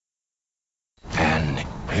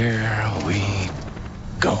Here we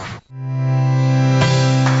go.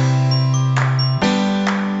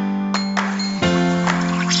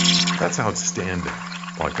 That's outstanding,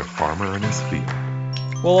 like a farmer in his field.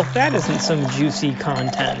 Well, if that isn't some juicy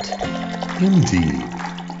content. Indeed.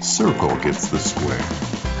 Circle gets the square.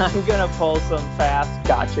 I'm gonna pull some fast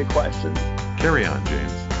gotcha questions. Carry on,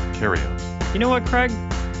 James. Carry on. You know what, Craig?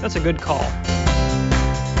 That's a good call.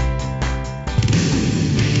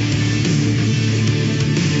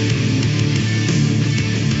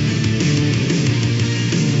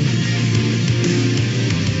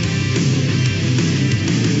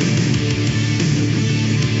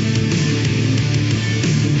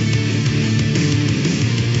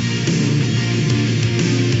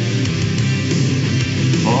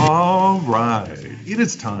 It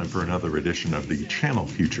is time for another edition of the Channel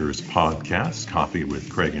Futures podcast, Coffee with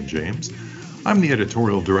Craig and James. I'm the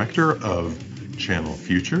editorial director of Channel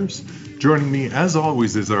Futures. Joining me, as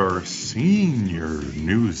always, is our senior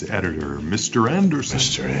news editor, Mr. Anderson.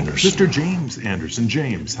 Mr. Anderson. Mr. James Anderson.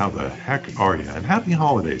 James, how the heck are you? And happy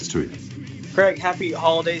holidays to you. Craig, happy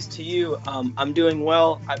holidays to you. I'm doing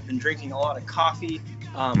well. I've been drinking a lot of coffee,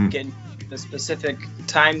 getting the specific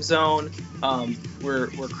time zone. We're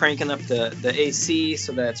cranking up the AC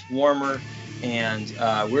so that it's warmer, and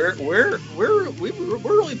we're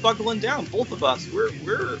really buckling down. Both of us, we're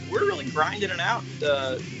really grinding it out.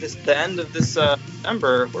 The end of this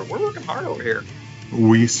December, we're working hard over here.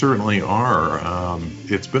 We certainly are.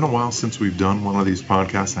 It's been a while since we've done one of these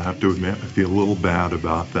podcasts. I have to admit, I feel a little bad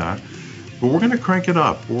about that. But we're going to crank it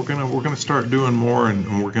up. We're going to start doing more,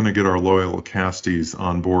 and we're going to get our loyal casties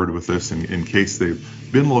on board with this in case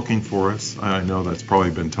they've been looking for us. I know that's probably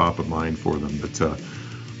been top of mind for them, but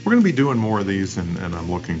we're going to be doing more of these, and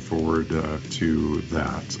I'm looking forward to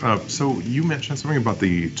that. So you mentioned something about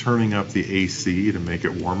the turning up the AC to make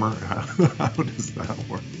it warmer. How does that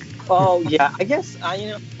work? Oh, yeah. I guess,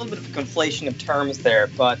 a little bit of a conflation of terms there,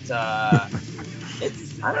 but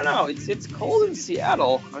I don't know. It's cold in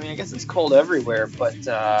Seattle. I mean, I guess it's cold everywhere, but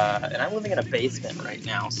and I'm living in a basement right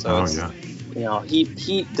now, so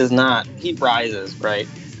heat rises, right?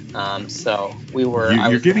 So we were.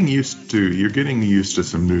 You're getting used to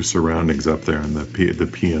some new surroundings up there in the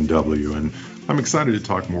PNW, and I'm excited to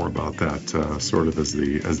talk more about that sort of as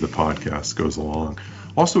the podcast goes along.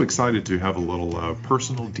 Also excited to have a little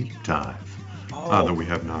personal deep dive that we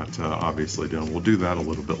have not obviously done. We'll do that a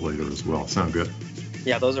little bit later as well. Sound good?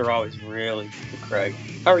 Yeah, those are always really good, Craig.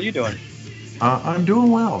 How are you doing? I'm doing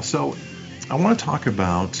well. So I want to talk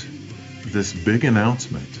about this big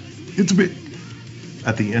announcement. It's big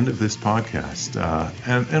at the end of this podcast.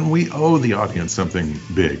 And we owe the audience something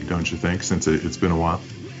big, don't you think, since it's been a while?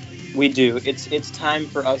 We do. It's time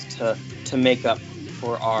for us to make up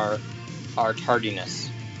for our tardiness.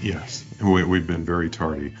 Yes, we've been very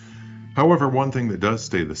tardy. However, one thing that does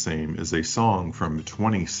stay the same is a song from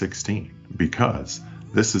 2016, because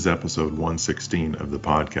this is episode 116 of the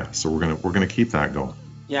podcast. So we're gonna keep that going.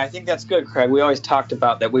 Yeah, I think that's good, Craig. We always talked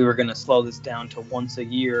about that we were going to slow this down to once a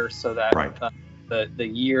year so that the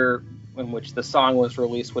year in which the song was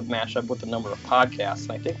released would match up with the number of podcasts.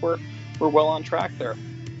 And I think we're well on track there.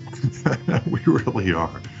 We really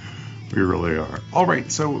are. We really are. All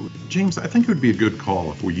right. So, James, I think it would be a good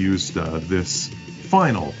call if we used this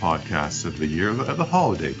final podcast of the year, the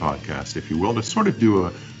holiday podcast, if you will, to sort of do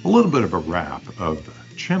a little bit of a wrap of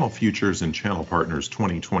Channel Futures and Channel Partners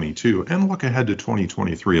 2022 and look ahead to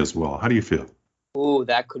 2023 as well. How do you feel? Ooh,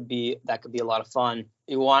 that could be a lot of fun.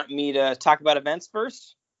 You want me to talk about events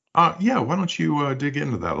first? Yeah, why don't you dig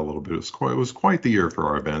into that a little bit? It was quite the year for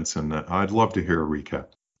our events, and I'd love to hear a recap.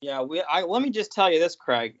 Yeah, let me just tell you this,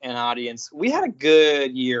 Craig and audience. We had a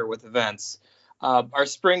good year with events. Our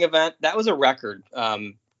spring event, that was a record.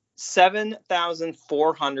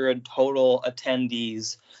 7,400 total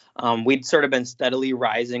attendees. We'd sort of been steadily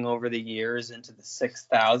rising over the years into the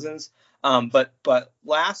 6,000s. But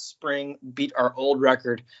last spring beat our old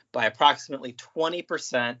record by approximately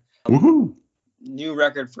 20%. Woohoo! New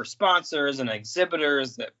record for sponsors and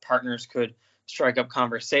exhibitors that partners could strike up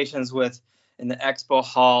conversations with in the expo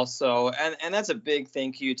hall. So, and that's a big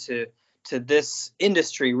thank you to this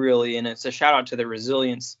industry, really. And it's a shout out to the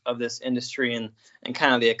resilience of this industry and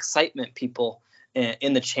kind of the excitement people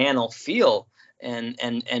in the channel feel and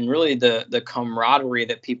really the camaraderie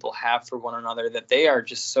that people have for one another, that they are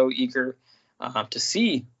just so eager to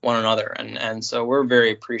see one another. And so we're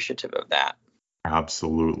very appreciative of that.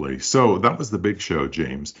 Absolutely. So that was the big show,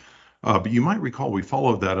 James. But you might recall we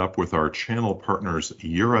followed that up with our Channel Partners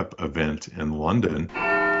Europe event in London.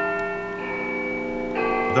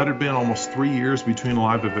 That had been almost 3 years between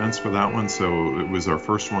live events for that one, so it was our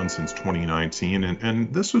first one since 2019,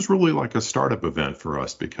 and this was really like a startup event for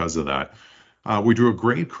us because of that. We drew a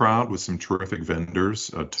great crowd with some terrific vendors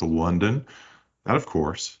to London. That, of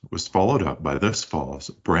course, was followed up by this fall's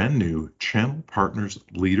brand new Channel Partners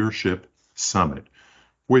Leadership Summit,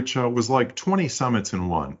 which was like 20 summits in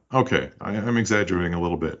one. Okay, I'm exaggerating a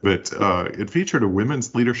little bit, but it featured a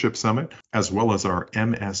women's leadership summit as well as our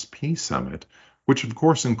MSP summit, which of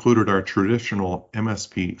course included our traditional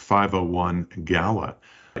MSP 501 gala.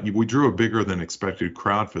 We drew a bigger than expected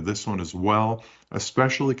crowd for this one as well,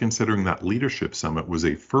 especially considering that Leadership Summit was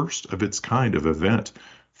a first of its kind of event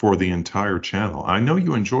for the entire channel. I know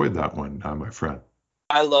you enjoyed that one, my friend.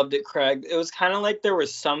 I loved it, Craig. It was kind of like there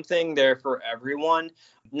was something there for everyone,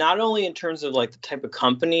 not only in terms of like the type of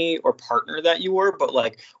company or partner that you were, but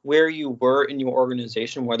like where you were in your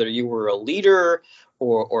organization, whether you were a leader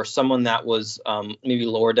or someone that was maybe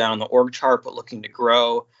lower down the org chart but looking to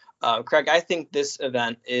grow. Craig, I think this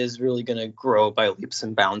event is really going to grow by leaps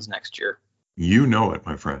and bounds next year. You know it,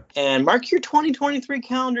 my friend. And mark your 2023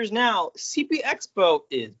 calendars now. CP Expo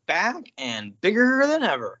is back and bigger than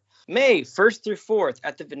ever. May 1st through 4th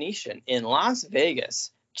at the Venetian in Las Vegas.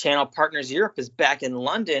 Channel Partners Europe is back in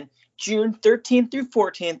London June 13th through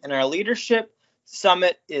 14th, and our Leadership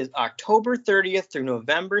Summit is October 30th through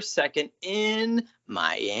November 2nd in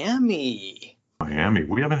Miami. Miami.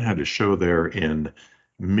 We haven't had a show there in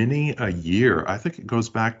many a year. I think it goes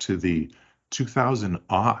back to the 2000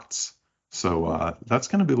 aughts. So that's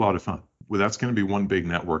going to be a lot of fun. Well, that's going to be one big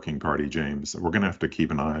networking party, James. We're going to have to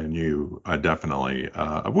keep an eye on you, definitely,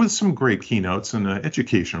 with some great keynotes and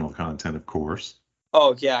educational content, of course.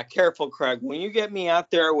 Oh, yeah. Careful, Craig. When you get me out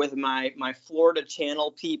there with my Florida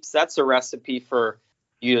channel peeps, that's a recipe for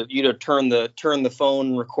you to turn the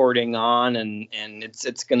phone recording on, and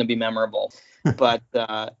it's going to be memorable. But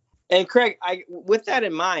and Craig, with that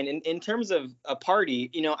in mind, in terms of a party,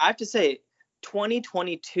 I have to say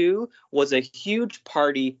 2022 was a huge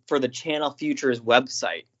party for the Channel Futures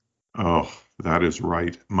website. Oh, that is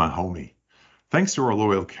right, my homie. Thanks to our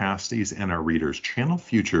loyal casties and our readers, Channel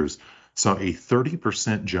Futures saw a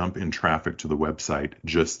 30% jump in traffic to the website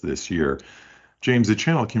just this year. James, the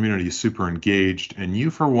channel community is super engaged, and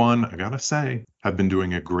you, for one, I gotta say, have been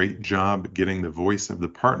doing a great job getting the voice of the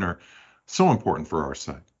partner so important for our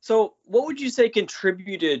site. So what would you say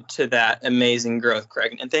contributed to that amazing growth,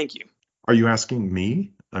 Craig? And thank you. Are you asking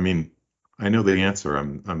me? I mean, I know the answer.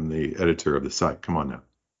 I'm the editor of the site. Come on now.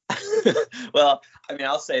 Well,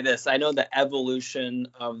 I'll say this. I know the evolution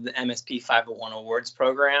of the MSP 501 Awards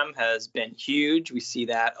program has been huge. We see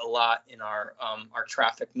that a lot in our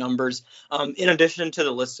traffic numbers. In addition to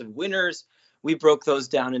the list of winners, we broke those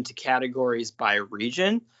down into categories by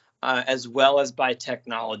region, as well as by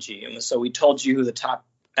technology. And so we told you who the top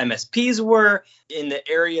MSPs were in the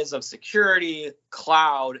areas of security,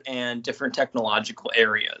 cloud, and different technological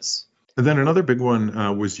areas. And then another big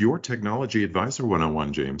one was your Technology Advisor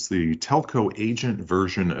 101, James, the telco agent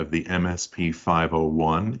version of the MSP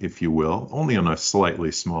 501, if you will, only on a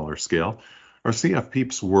slightly smaller scale. Our CF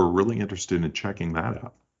peeps were really interested in checking that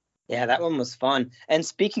out. Yeah, that one was fun. And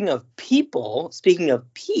speaking of peeps,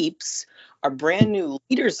 our brand new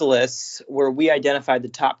leaders lists where we identified the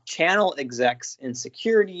top channel execs in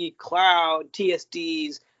security, cloud,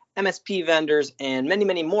 TSDs, MSP vendors, and many,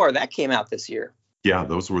 many more, that came out this year. Yeah,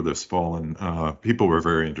 those were this fall, and people were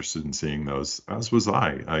very interested in seeing those, as was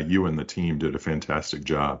I. You and the team did a fantastic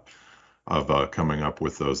job of coming up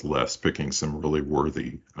with those lists, picking some really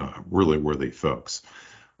worthy folks.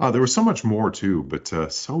 There was so much more, too, but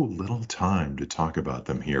so little time to talk about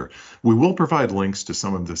them here. We will provide links to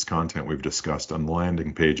some of this content we've discussed on the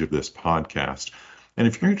landing page of this podcast. And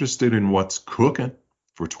if you're interested in what's cooking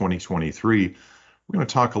for 2023, we're going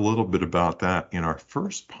to talk a little bit about that in our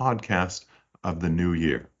first podcast of the new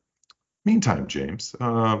year. Meantime, James,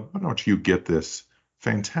 why don't you get this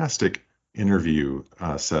fantastic interview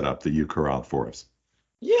set up that you corralled for us?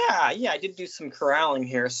 Yeah, I did do some corralling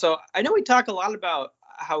here. So I know we talk a lot about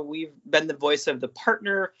how we've been the voice of the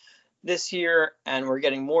partner this year, and we're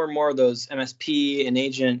getting more and more of those MSP and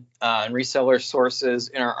agent and reseller sources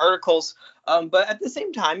in our articles. But at the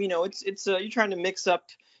same time, it's you're trying to mix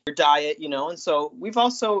up your diet, and so we've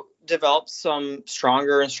also developed some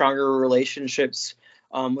stronger and stronger relationships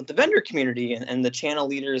with the vendor community and the channel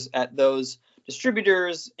leaders at those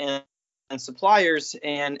distributors and suppliers.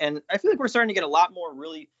 And I feel like we're starting to get a lot more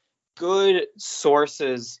really good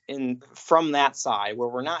sources from that side, where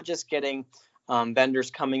we're not just getting vendors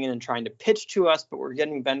coming in and trying to pitch to us, but we're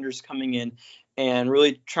getting vendors coming in and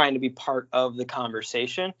really trying to be part of the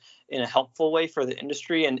conversation. in a helpful way for the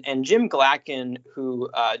industry. And Jim Glacken, who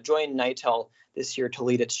joined Nitel this year to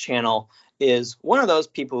lead its channel, is one of those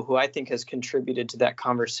people who I think has contributed to that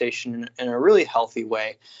conversation in a really healthy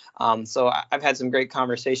way. So I've had some great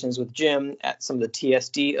conversations with Jim at some of the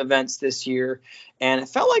TSD events this year, and it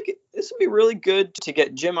felt like this would be really good to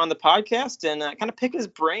get Jim on the podcast and kind of pick his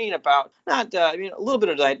brain about a little bit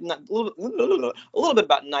about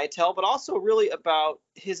Nitel, but also really about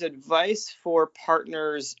his advice for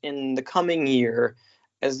partners in the coming year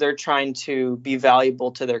as they're trying to be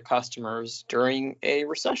valuable to their customers during a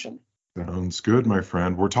recession. Sounds good, my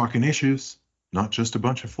friend. We're talking issues, not just a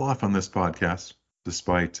bunch of fluff on this podcast,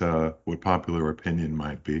 despite what popular opinion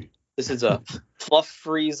might be. This is a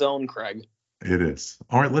fluff-free zone, Craig. It is.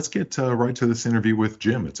 All right, let's get right to this interview with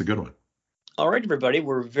Jim. It's a good one. All right, everybody.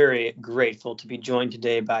 We're very grateful to be joined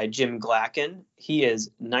today by Jim Glacken. He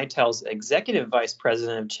is Nitel's Executive Vice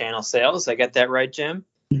President of Channel Sales. I got that right, Jim?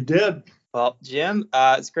 You did. Well, Jim,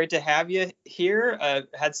 it's great to have you here. I've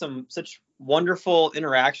had such wonderful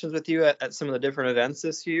interactions with you at some of the different events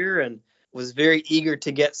this year, and was very eager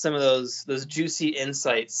to get some of those juicy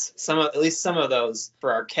insights, at least some of those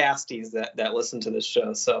for our casties that listen to this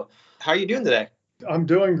show. So how are you doing today? I'm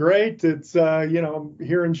doing great. It's I'm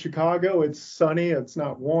here in Chicago. It's sunny. It's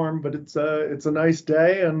not warm, but it's a nice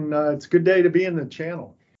day, and it's a good day to be in the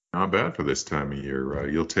channel. Not bad for this time of year.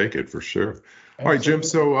 You'll take it for sure. All right, Jim.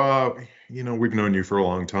 So, we've known you for a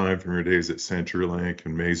long time from your days at CenturyLink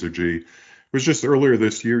and Masergy. It was just earlier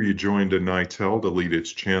this year you joined Nitel to lead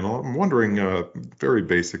its channel. I'm wondering, very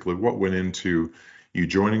basically, what went into you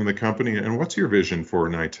joining the company, and what's your vision for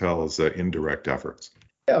Nitel's indirect efforts?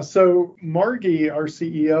 Yeah, so Margie, our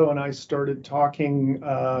CEO, and I started talking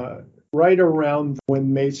right around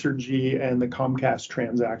when Masergy and the Comcast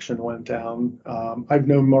transaction went down. I've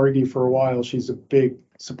known Margie for a while. She's a big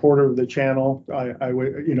supporter of the channel.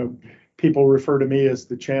 People refer to me as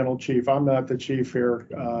the channel chief. I'm not the chief here.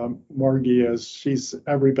 Margie is. She's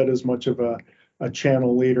every bit as much of a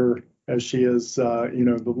channel leader as she is,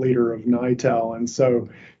 the leader of Nitel. And so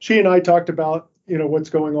she and I talked about, what's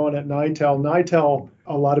going on at Nitel. Nitel,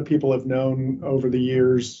 a lot of people have known over the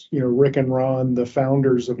years, Rick and Ron, the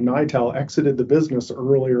founders of Nitel, exited the business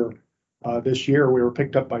earlier this year. We were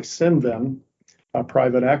picked up by Cinven, a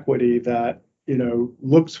private equity that,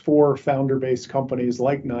 looks for founder-based companies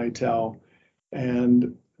like Nitel,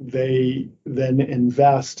 and they then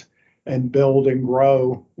invest and build and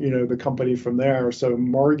grow, the company from there. So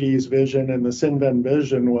Margie's vision and the Cinven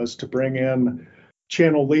vision was to bring in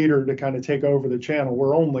channel leader to kind of take over the channel.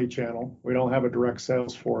 We're only channel. We don't have a direct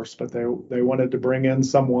sales force, but they wanted to bring in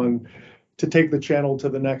someone to take the channel to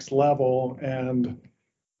the next level. And,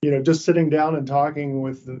 just sitting down and talking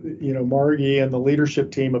with, Margie and the leadership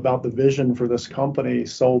team about the vision for this company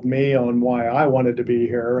sold me on why I wanted to be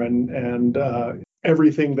here, and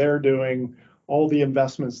everything they're doing, all the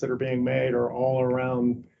investments that are being made are all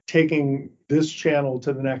around taking this channel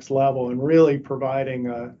to the next level and really providing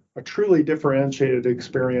a truly differentiated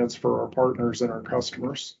experience for our partners and our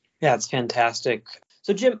customers. Yeah, it's fantastic.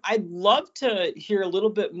 So, Jim, I'd love to hear a little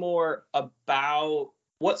bit more about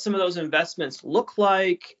what some of those investments look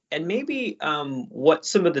like, and maybe what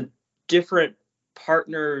some of the different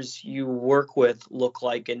partners you work with look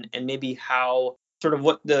like, and maybe how sort of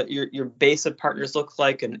what your base of partners look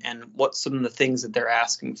like, and what some of the things that they're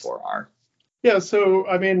asking for are. Yeah, so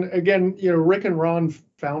I mean, again, Rick and Ron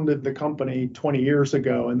founded the company 20 years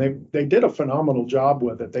ago, and they did a phenomenal job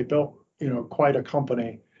with it. They built, quite a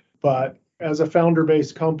company. But as a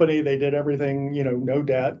founder-based company, they did everything, no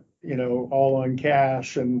debt, all on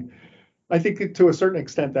cash. And I think to a certain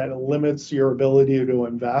extent that limits your ability to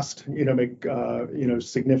invest, make,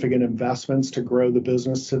 significant investments to grow the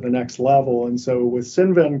business to the next level. And so with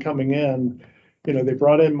Cinven coming in, they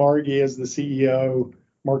brought in Margie as the CEO,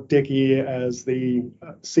 Mark Dickey as the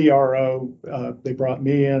CRO. They brought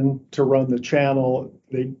me in to run the channel.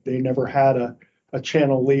 They never had a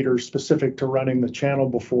channel leader specific to running the channel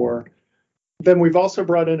before. Then we've also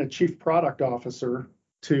brought in a chief product officer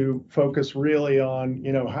to focus really on,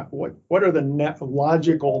 what are the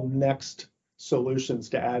logical next solutions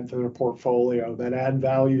to add to the portfolio that add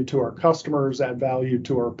value to our customers, add value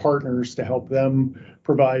to our partners to help them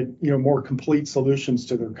provide, more complete solutions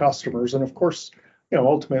to their customers. And of course,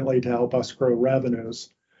 ultimately to help us grow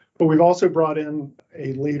revenues. But we've also brought in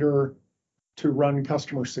a leader to run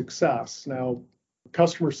customer success. Now,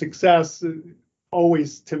 customer success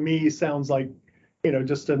always, to me, sounds like,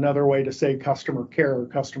 just another way to say customer care or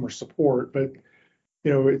customer support. But,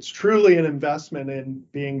 it's truly an investment in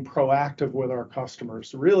being proactive with our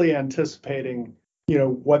customers, really anticipating,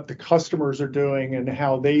 what the customers are doing and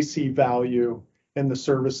how they see value in the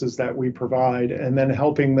services that we provide, and then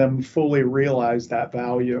helping them fully realize that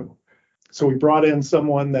value. So we brought in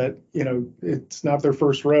someone that, it's not their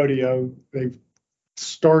first rodeo. They've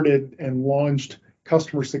started and launched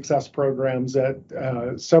customer success programs at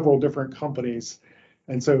several different companies.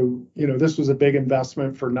 And so, this was a big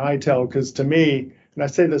investment for Nitel, because to me, and I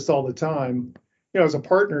say this all the time, as a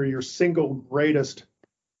partner, your single greatest,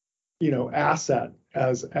 asset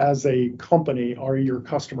as a company are your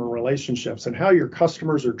customer relationships, and how your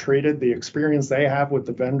customers are treated, the experience they have with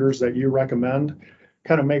the vendors that you recommend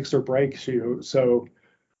kind of makes or breaks you. So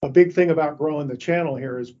a big thing about growing the channel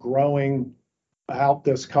here is growing out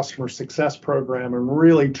this customer success program and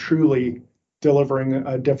really truly delivering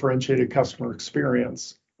a differentiated customer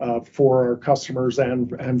experience for our customers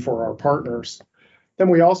and for our partners. Then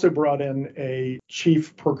we also brought in a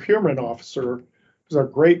chief procurement officer. It was a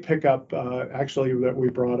great pickup, actually, that we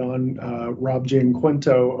brought on Rob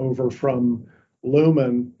Gianquinto over from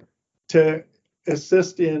Lumen to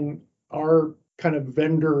assist in our kind of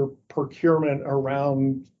vendor procurement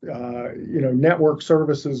around, network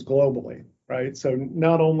services globally, right? So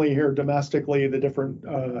not only here domestically, the different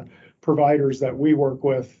providers that we work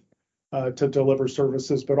with to deliver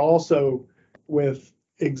services, but also with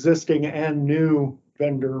existing and new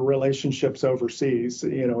vendor relationships overseas,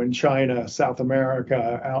 in China, South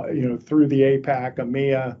America, through the APAC,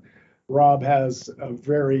 EMEA. Rob has a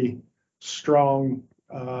very strong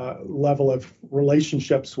level of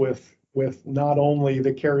relationships with not only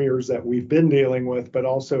the carriers that we've been dealing with, but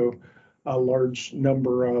also a large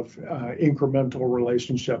number of incremental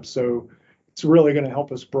relationships. So it's really going to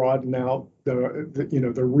help us broaden out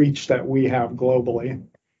the reach that we have globally.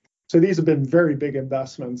 So these have been very big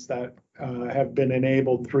investments that have been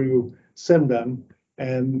enabled through Cinven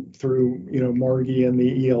and through Margie and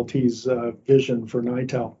the ELT's vision for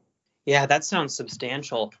Nitel. Yeah, that sounds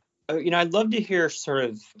substantial. I'd love to hear sort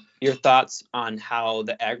of your thoughts on how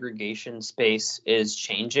the aggregation space is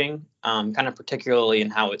changing, kind of particularly in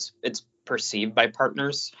how it's perceived by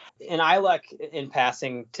partners. And ILEC, in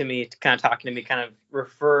passing to me, kind of talking to me, kind of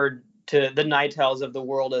referred to the Nitels of the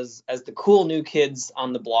world as the cool new kids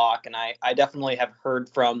on the block. And I definitely have heard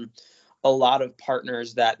from a lot of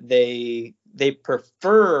partners that they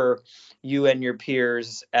prefer you and your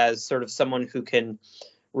peers as sort of someone who can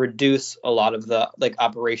reduce a lot of the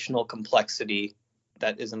operational complexity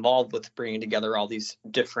that is involved with bringing together all these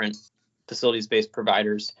different facilities-based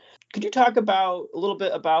providers. Could you talk a little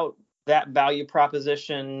bit about that value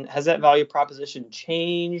proposition? Has that value proposition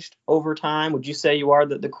changed over time? Would you say you are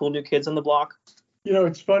the cool new kids on the block?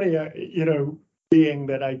 It's funny, being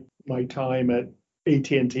that my time at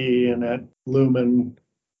AT&T and at Lumen,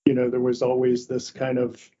 there was always this kind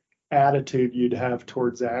of attitude you'd have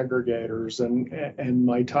towards aggregators, and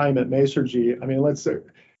my time at Masergy. I mean,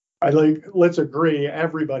 let's agree,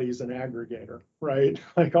 everybody's an aggregator, right?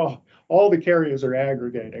 Like all the carriers are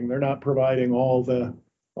aggregating. They're not providing all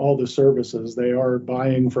the services. They are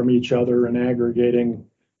buying from each other and aggregating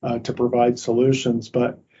to provide solutions.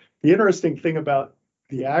 But the interesting thing about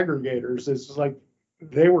the aggregators is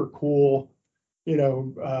they were cool,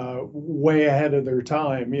 way ahead of their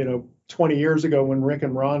time. 20 years ago when Rick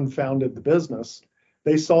and Ron founded the business,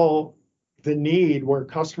 they saw the need where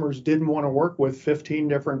customers didn't want to work with 15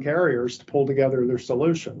 different carriers to pull together their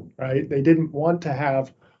solution, right? They didn't want to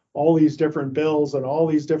have all these different bills and all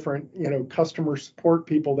these different, customer support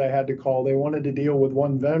people they had to call. They wanted to deal with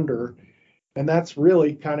one vendor. And that's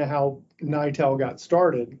really kind of how Nitel got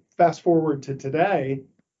started. Fast forward to today,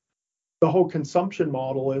 the whole consumption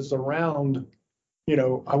model is around,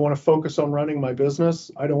 I want to focus on running my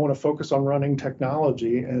business. I don't want to focus on running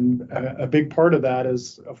technology. And a big part of that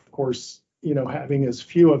is, of course, having as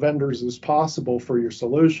few vendors as possible for your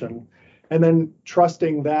solution, and then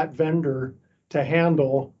trusting that vendor to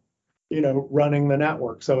handle, running the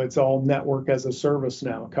network. So it's all network as a service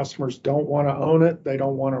now. Customers don't want to own it. They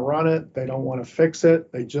don't want to run it. They don't want to fix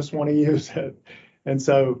it. They just want to use it. And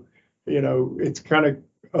so, it's kind of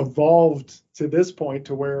evolved to this point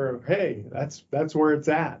to where, hey, that's where it's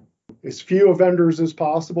at. As few vendors as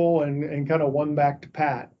possible and kind of one back to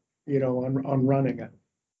Pat, on running it.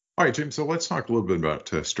 All right, James, so let's talk a little bit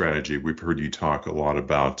about strategy. We've heard you talk a lot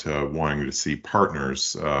about wanting to see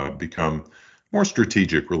partners become more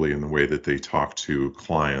strategic, really, in the way that they talk to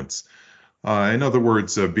clients. In other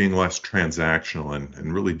words, being less transactional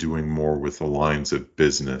and really doing more with the lines of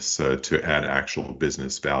business to add actual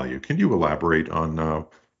business value. Can you elaborate on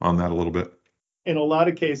that a little bit? In a lot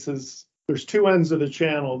of cases, there's two ends of the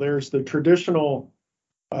channel. There's the traditional,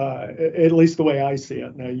 at least the way I see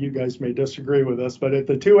it. Now, you guys may disagree with us, but at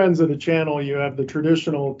the two ends of the channel, you have the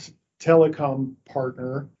traditional telecom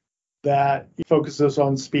partner that focuses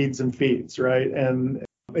on speeds and feeds, right? And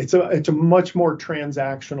it's a much more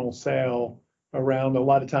transactional sale around a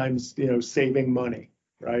lot of times, saving money,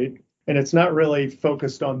 right? And it's not really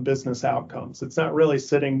focused on business outcomes. It's not really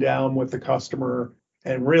sitting down with the customer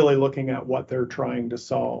and really looking at what they're trying to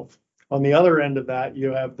solve. On the other end of that,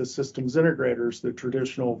 you have the systems integrators, the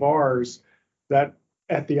traditional VARs, that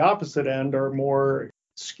at the opposite end are more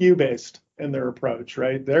SKU based in their approach,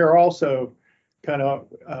 right? They're also kind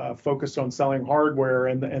of focused on selling hardware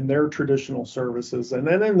and their traditional services. And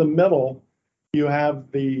then in the middle, you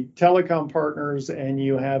have the telecom partners and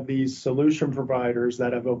you have these solution providers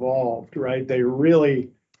that have evolved, right? They really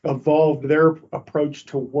evolved their approach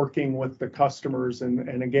to working with the customers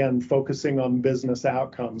and again, focusing on business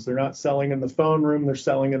outcomes. They're not selling in the phone room, they're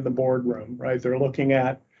selling in the boardroom, right? They're looking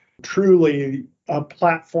at truly a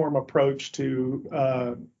platform approach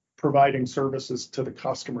to providing services to the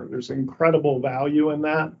customer. There's incredible value in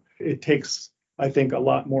that. It takes, I think, a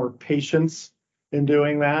lot more patience in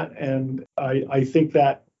doing that. And I think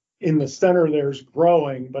that in the center there's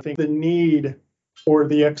growing, but I think the need or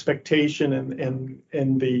the expectation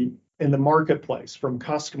in the marketplace from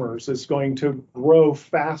customers is going to grow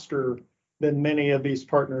faster than many of these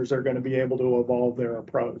partners are going to be able to evolve their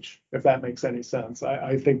approach, if that makes any sense.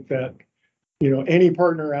 I think that, any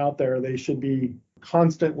partner out there, they should be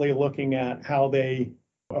constantly looking at how they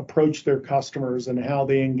approach their customers and how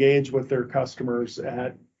they engage with their customers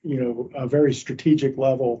at a very strategic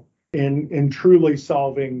level in truly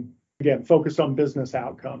solving, again, focused on business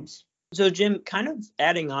outcomes. So Jim, kind of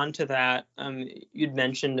adding on to that, you'd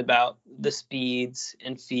mentioned about the speeds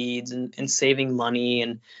and feeds and saving money,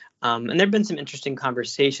 and there've been some interesting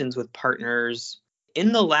conversations with partners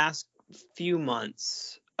in the last few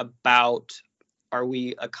months about, are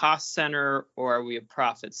we a cost center or are we a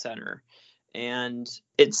profit center? And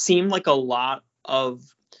it seemed like a lot of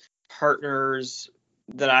partners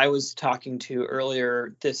that I was talking to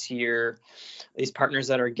earlier this year, these partners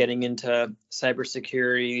that are getting into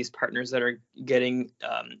cybersecurity, these partners that are getting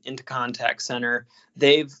into contact center,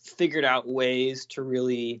 they've figured out ways to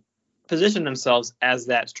really position themselves as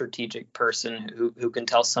that strategic person who can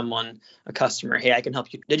tell someone, a customer, hey, I can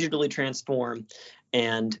help you digitally transform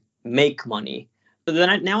and make money. But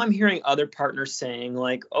then now I'm hearing other partners saying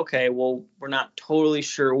like, okay, well, we're not totally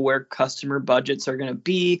sure where customer budgets are going to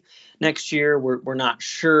be next year. We're not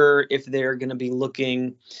sure if they're going to be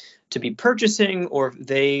looking to be purchasing or if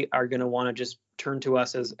they are going to want to just turn to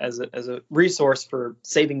us as a resource for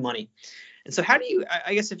saving money. And so how do you,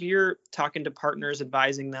 I guess if you're talking to partners,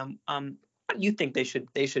 advising them, how do you think they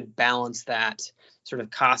should balance that sort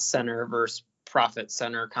of cost center versus profit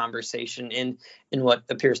center conversation in what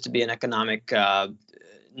appears to be an economic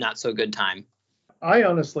not so good time? I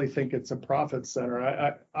honestly think it's a profit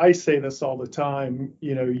center. I say this all the time.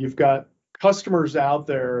 You've got customers out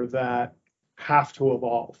there that have to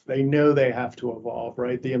evolve. They know they have to evolve,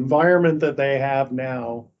 right? The environment that they have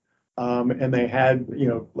now, and they had,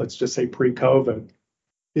 let's just say pre-COVID,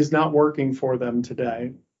 is not working for them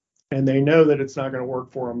today. And they know that it's not going to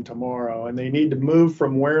work for them tomorrow. And they need to move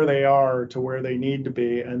from where they are to where they need to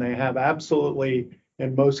be. And they have absolutely,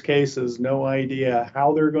 in most cases, no idea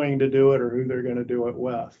how they're going to do it or who they're going to do it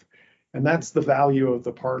with. And that's the value of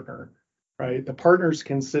the partner, right? The partners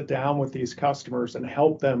can sit down with these customers and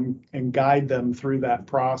help them and guide them through that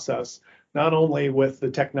process, not only with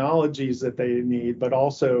the technologies that they need, but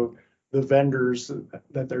also the vendors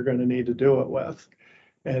that they're going to need to do it with.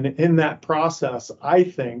 And in that process, I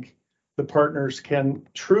think the partners can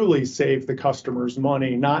truly save the customers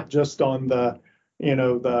money, not just on the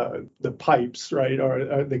pipes, right,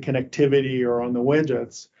 or the connectivity or on the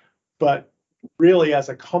widgets, but really as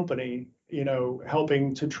a company,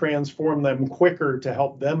 helping to transform them quicker to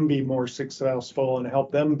help them be more successful and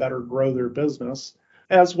help them better grow their business,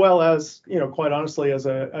 as well as, quite honestly, as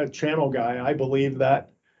a channel guy, I believe that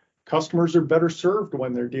customers are better served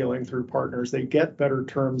when they're dealing through partners. They get better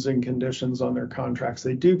terms and conditions on their contracts.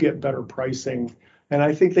 They do get better pricing. And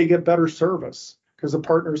I think they get better service because the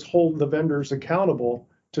partners hold the vendors accountable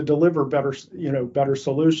to deliver better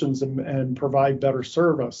solutions and provide better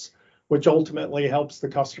service, which ultimately helps the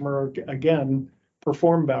customer, again,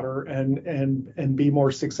 perform better and be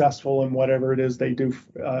more successful in whatever it is they do,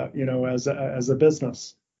 as a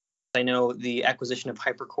business. I know the acquisition of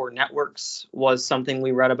HyperCore Networks was something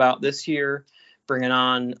we read about this year, bringing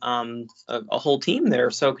on a whole team there.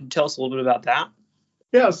 So could you tell us a little bit about that?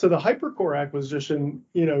 Yeah, so the HyperCore acquisition,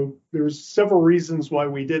 there's several reasons why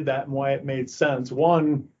we did that and why it made sense.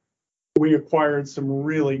 One, we acquired some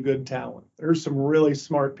really good talent. There's some really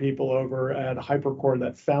smart people over at HyperCore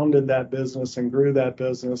that founded that business and grew that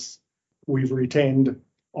business. We've retained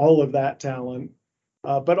all of that talent.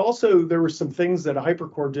 But also there were some things that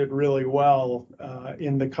HyperCore did really well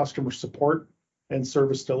in the customer support and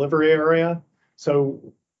service delivery area.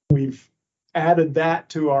 So we've added that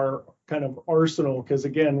to our kind of arsenal because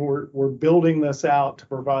again, we're building this out to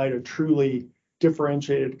provide a truly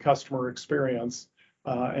differentiated customer experience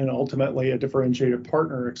and ultimately a differentiated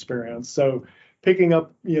partner experience. So picking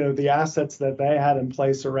up, the assets that they had in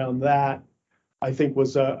place around that, I think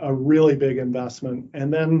was a really big investment.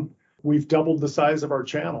 And then we've doubled the size of our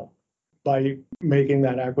channel by making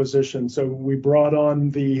that acquisition. So we brought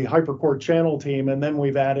on the HyperCore channel team, and then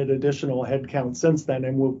we've added additional headcount since then,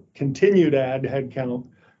 and we'll continue to add headcount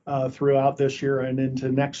throughout this year and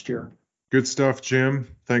into next year. Good stuff, Jim.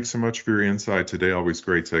 Thanks so much for your insight today. Always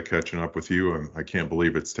great to catching up with you. I can't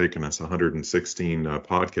believe it's taken us 116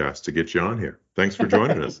 podcasts to get you on here. Thanks for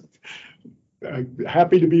joining us.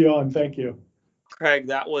 Happy to be on. Thank you. Craig,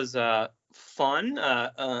 that was fun,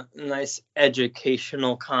 a nice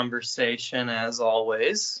educational conversation as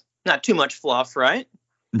always. Not too much fluff, right?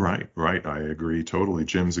 Right. I agree totally.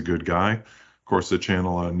 Jim's a good guy. Of course, the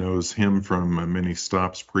channel knows him from many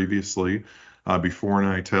stops previously before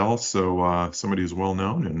NITEL, so somebody who's well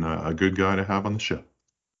known and a good guy to have on the show.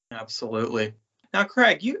 Absolutely. Now,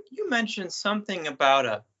 Craig, you mentioned something about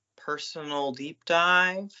a personal deep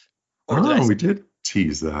dive. We did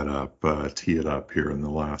tease that up, tee it up here in the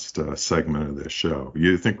last segment of this show.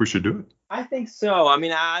 You think we should do it? I think so. I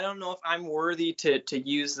mean, I don't know if I'm worthy to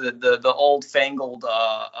use the old fangled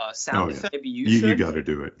sound effect. Maybe you should. You got to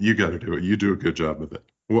do it. You do a good job of it.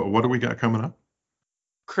 What do we got coming up?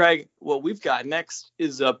 Craig, what we've got next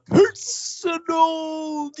is a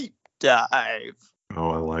personal deep dive.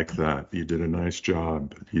 Oh, I like that. You did a nice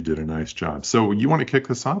job. So you want to kick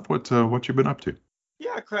this off? What you've been up to?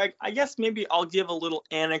 Yeah, Craig, I guess maybe I'll give a little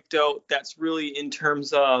anecdote that's really in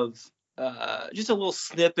terms of just a little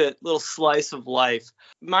snippet, little slice of life.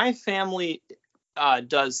 My family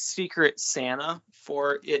does Secret Santa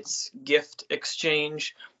for its gift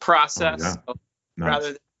exchange process. Oh, yeah. So rather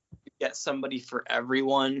than get somebody for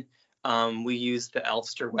everyone, we use the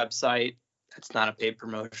Elfster website. It's not a paid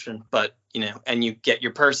promotion, but, and you get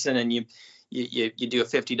your person and you do a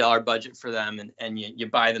 $50 budget for them and you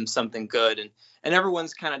buy them something good. And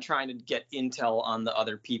everyone's kind of trying to get intel on the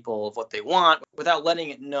other people of what they want without letting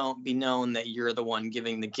it be known that you're the one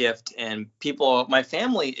giving the gift. And my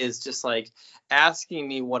family is just like asking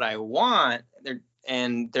me what I want. They're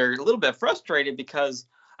a little bit frustrated because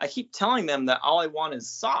I keep telling them that all I want is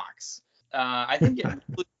socks. I think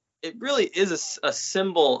it really is a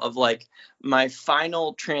symbol of like my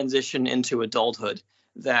final transition into adulthood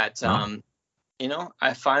that,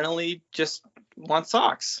 I finally just want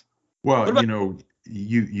socks. Well,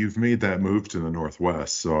 you've made that move to the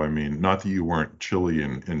Northwest. So, I mean, not that you weren't chilly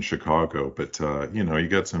in Chicago, but, you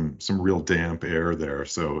got some real damp air there.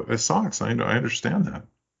 So socks, I understand that.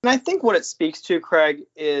 And I think what it speaks to, Craig,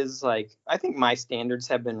 is like, I think my standards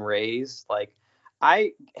have been raised. Like,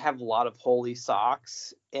 I have a lot of holy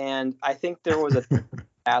socks. And I think there was a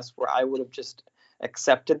past where I would have just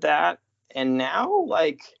accepted that. And now,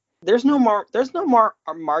 like, there's no more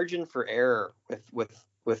margin for error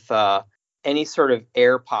with any sort of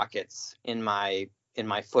air pockets in my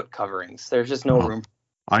foot coverings. There's just no room.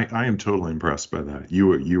 I am totally impressed by that.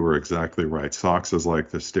 You were exactly right. Socks is like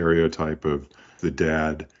the stereotype of the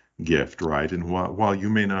dad gift, right? And while you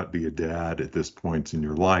may not be a dad at this point in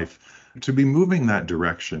your life, to be moving that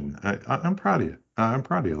direction, I'm proud of you. I'm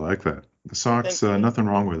proud of you. I like that. The socks, nothing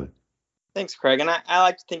wrong with it. Thanks, Craig. And I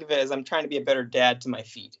like to think of it as I'm trying to be a better dad to my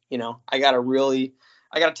feet. I got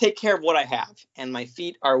to take care of what I have, and my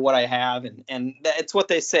feet are what I have. And it's what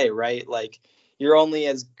they say, right? Like, you're only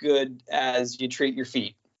as good as you treat your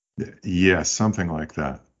feet. Yes, something like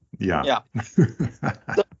that. Yeah.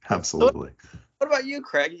 Absolutely. What about you,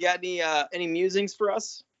 Craig? You got any musings for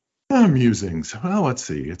us? Musings. Well, let's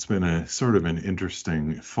see. It's been a sort of an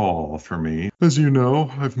interesting fall for me. As you know,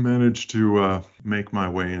 I've managed to make my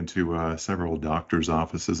way into several doctors'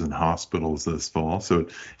 offices and hospitals this fall. So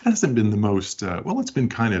it hasn't been the most, it's been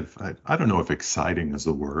kind of, I don't know if exciting is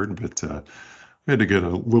the word, but I had to get a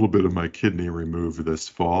little bit of my kidney removed this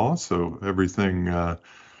fall. So everything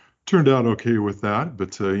turned out okay with that.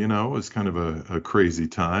 But, it was kind of a crazy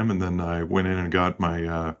time. And then I went in and got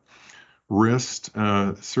my wrist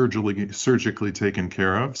surgically taken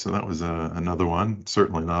care of. So that was another one,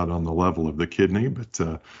 certainly not on the level of the kidney,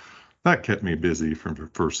 but that kept me busy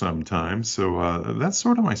for some time. So that's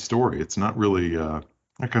sort of my story. It's not really,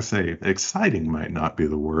 like I say, exciting might not be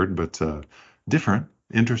the word, but different,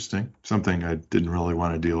 interesting, something I didn't really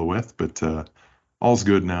want to deal with, but all's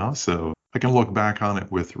good now. So I can look back on it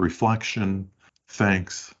with reflection,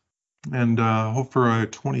 thanks, and hope for a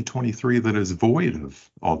 2023 that is void of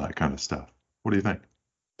all that kind of stuff. What do you think?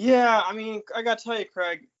 Yeah, I mean, I got to tell you,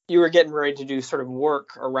 Craig, you were getting ready to do sort of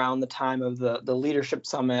work around the time of the leadership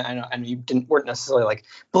summit. I know, and you weren't necessarily like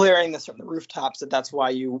blaring this from the rooftops that's why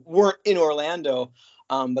you weren't in Orlando.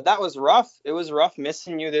 But that was rough. It was rough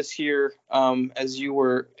missing you this year as you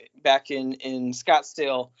were back in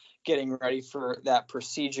Scottsdale getting ready for that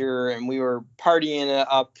procedure, and we were partying it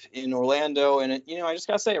up in Orlando. And I just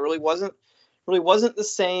gotta say, it really wasn't the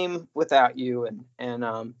same without you. And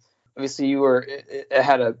obviously it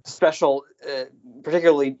had a special,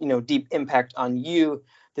 particularly deep impact on you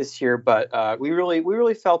this year. But we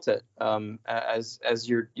really felt it as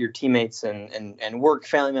your teammates and work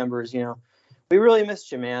family members. We really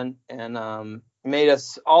missed you, man, and made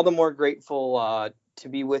us all the more grateful to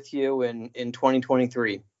be with you in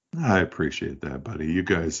 2023. I appreciate that, buddy. You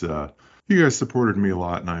guys supported me a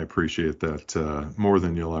lot, and I appreciate that more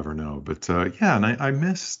than you'll ever know. But yeah, and I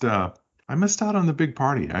missed out on the big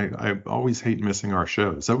party. I always hate missing our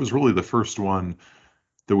shows. That was really the first one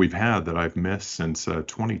that we've had that I've missed since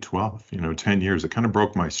 2012. 10 years. It kind of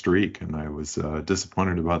broke my streak, and I was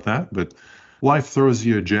disappointed about that. But life throws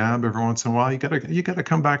you a jab every once in a while. You gotta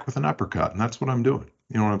come back with an uppercut, and that's what I'm doing.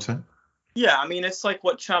 You know what I'm saying? Yeah, I mean, it's like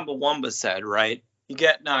what Chumbawamba said, right? You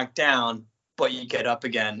get knocked down, but you get up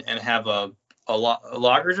again and have a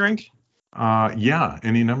lager drink. Yeah,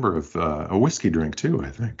 any number of a whiskey drink too, I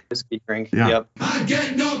think. Whiskey drink. Yeah. Yep. I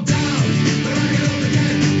get knocked down, but I get up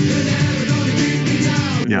again. You're never gonna keep me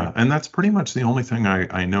down. Yeah, and that's pretty much the only thing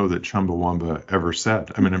I know that Chumbawamba ever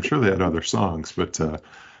said. I mean, I'm sure they had other songs, but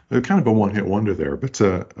kind of a one-hit wonder there. But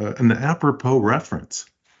an apropos reference.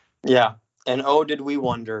 Yeah, and oh, did we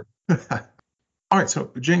wonder. All right,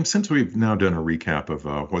 so James, since we've now done a recap of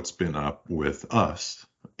what's been up with us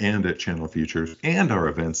and at Channel Futures and our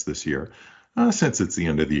events this year, since it's the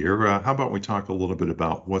end of the year, how about we talk a little bit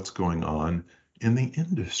about what's going on in the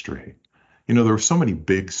industry? There were so many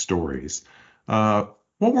big stories. What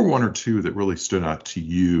were one or two that really stood out to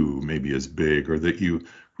you, maybe as big, or that you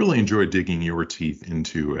really enjoyed digging your teeth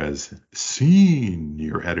into as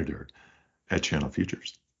senior editor at Channel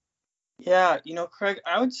Futures? Yeah, Craig,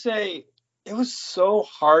 I would say it was so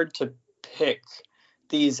hard to pick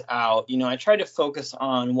these out. I tried to focus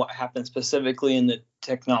on what happened specifically in the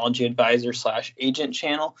technology advisor / agent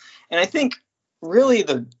channel. And I think really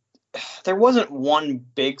there wasn't one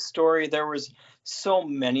big story. There was so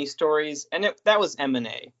many stories, and that was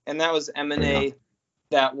M&A. And that was M&A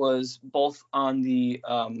that was both on the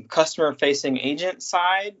customer facing agent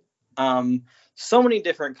side, so many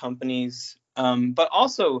different companies, but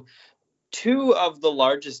also two of the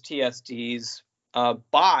largest TSDs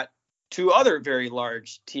bought two other very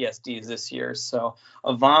large TSDs this year. So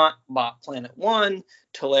Avant bought Planet One,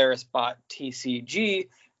 Telarus bought TCG,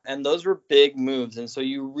 and those were big moves. And so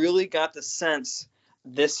you really got the sense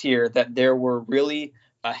this year that there were really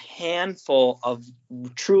a handful of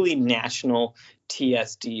truly national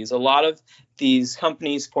TSDs. A lot of these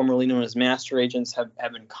companies, formerly known as master agents, have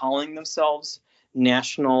been calling themselves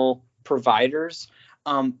national providers.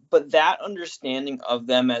 But that understanding of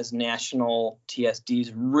them as national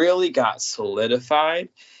TSDs really got solidified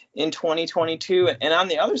in 2022. And on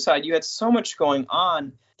the other side, you had so much going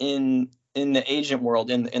on in the agent world,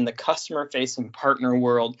 in the customer-facing partner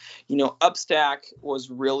world. Upstack was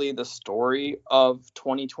really the story of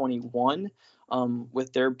 2021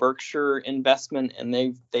 with their Berkshire investment, and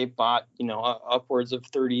they bought upwards of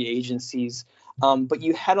 30 agencies. But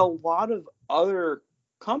you had a lot of other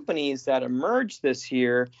companies that emerged this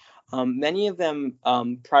year, many of them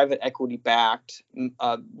private equity backed.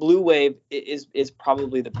 Blue Wave is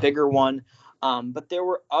probably the bigger one, but there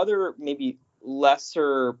were other maybe less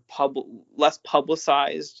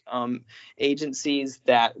publicized agencies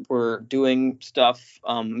that were doing stuff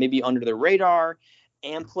maybe under the radar.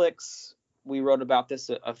 Amplix, we wrote about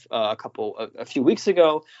this a few weeks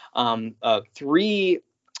ago. 3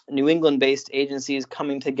 New England-based agencies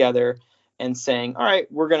coming together and saying, all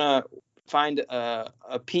right, we're going to find a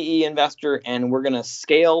PE investor and we're going to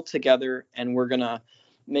scale together and we're going to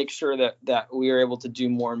make sure that we are able to do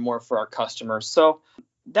more and more for our customers. So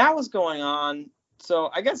that was going on. So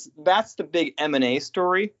I guess that's the big M&A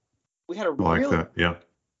story. We had a that, yeah.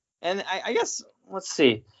 And I guess, let's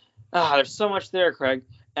see. There's so much there, Craig.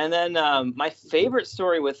 And then my favorite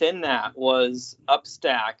story within that was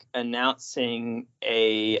Upstack announcing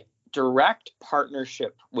a direct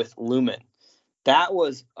partnership with Lumen. That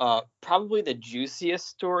was probably the juiciest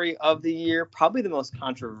story of the year, probably the most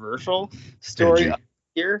controversial story of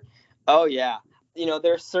the year. Oh, yeah.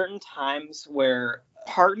 There are certain times where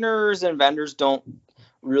partners and vendors don't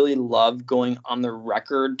really love going on the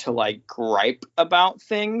record to like gripe about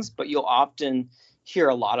things, but you'll often hear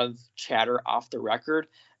a lot of chatter off the record.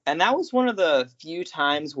 And that was one of the few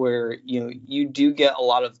times where, you do get a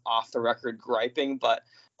lot of off the record griping, but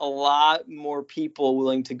a lot more people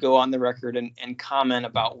willing to go on the record and comment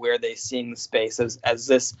about where they seeing the space as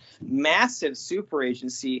this massive super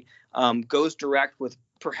agency goes direct with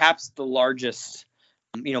perhaps the largest,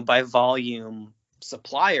 by volume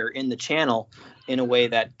supplier in the channel in a way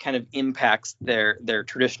that kind of impacts their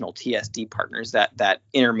traditional TSD partners that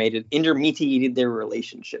intermediated their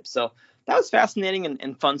relationship. So that was fascinating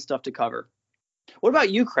and fun stuff to cover. What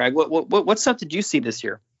about you, Craig? What stuff did you see this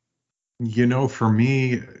year? For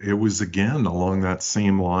me, it was again along that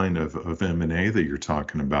same line of M&A that you're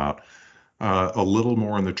talking about. A little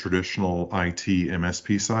more on the traditional IT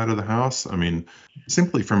MSP side of the house. I mean,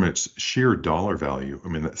 simply from its sheer dollar value. I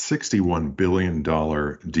mean, that $61 billion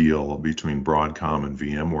deal between Broadcom and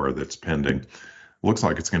VMware that's pending looks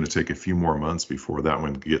like it's going to take a few more months before that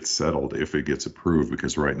one gets settled, if it gets approved,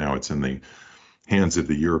 because right now it's in the hands of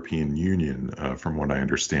the European Union, from what I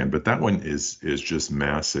understand. But that one is just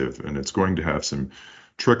massive, and it's going to have some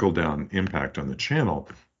trickle-down impact on the channel.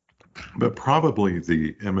 But probably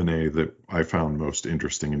the M&A that I found most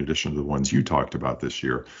interesting, in addition to the ones you talked about this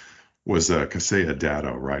year, was Kaseya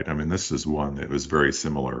Datto, right? I mean, this is one that was very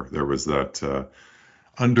similar. There was that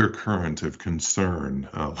undercurrent of concern,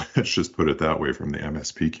 let's just put it that way, from the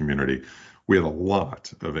MSP community. We had a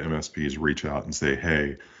lot of MSPs reach out and say,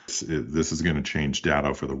 hey, this is going to change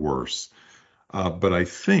Datto for the worse. But I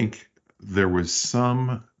think there was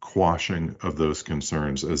some quashing of those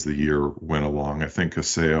concerns as the year went along. I think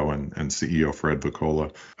Kaseya and CEO Fred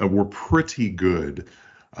Vicola were pretty good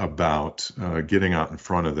about getting out in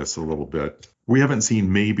front of this a little bit. We haven't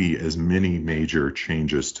seen maybe as many major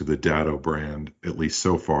changes to the Datto brand, at least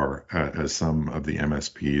so far, as some of the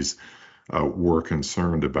MSPs were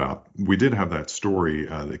concerned about. We did have that story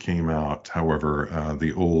that came out, however,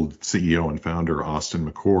 the old CEO and founder, Austin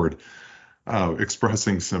McCord,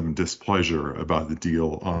 expressing some displeasure about the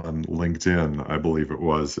deal on LinkedIn, I believe it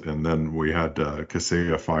was. And then we had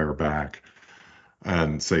Kaseya fire back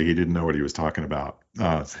and say he didn't know what he was talking about.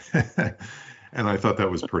 And I thought that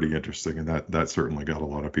was pretty interesting. And that certainly got a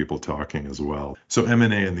lot of people talking as well. So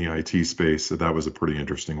M&A in the IT space, that was a pretty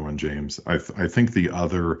interesting one, James. I think the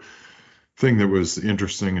other thing that was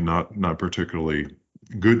interesting and not particularly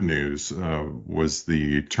good news was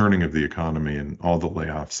the turning of the economy and all the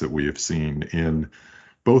layoffs that we have seen in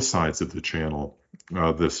both sides of the channel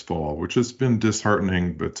this fall, which has been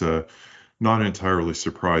disheartening, but not entirely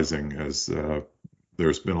surprising, as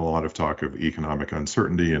there's been a lot of talk of economic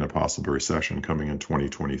uncertainty and a possible recession coming in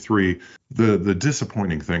 2023. The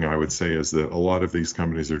disappointing thing, I would say, is that a lot of these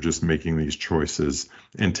companies are just making these choices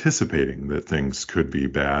anticipating that things could be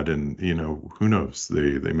bad, and who knows,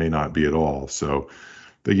 they may not be at all. So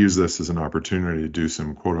they use this as an opportunity to do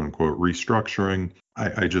some quote unquote restructuring.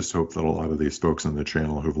 I just hope that a lot of these folks on the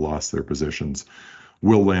channel who've lost their positions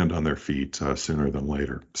will land on their feet sooner than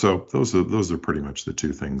later. So those are pretty much the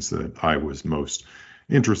two things that I was most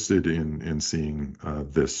interested in seeing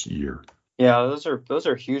this year. Yeah, those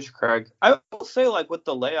are huge, Craig. I will say, like, with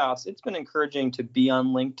the layoffs, it's been encouraging to be on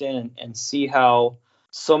LinkedIn and see how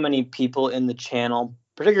so many people in the channel,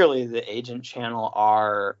 particularly the agent channel,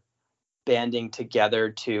 are banding together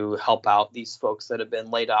to help out these folks that have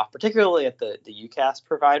been laid off, particularly at the UCaaS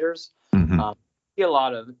providers. Mm-hmm. See a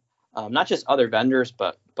lot of not just other vendors,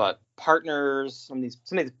 but partners, some of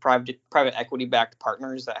these private equity backed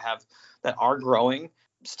partners that are growing,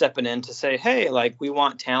 stepping in to say, hey, like, we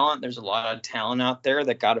want talent. There's a lot of talent out there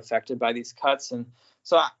that got affected by these cuts. And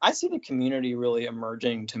so I see the community really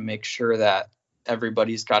emerging to make sure that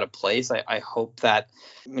everybody's got a place. I hope that,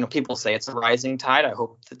 people say it's a rising tide. I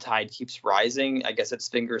hope the tide keeps rising. I guess it's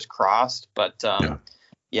fingers crossed. But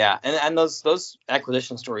yeah. And those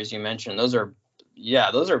acquisition stories you mentioned, those were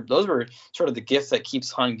sort of the gift that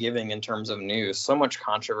keeps on giving in terms of news. So much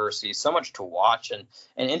controversy, so much to watch, and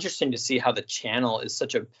interesting to see how the channel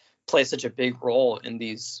plays such a big role in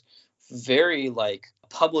these very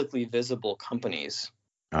publicly visible companies.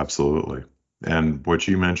 Absolutely. And what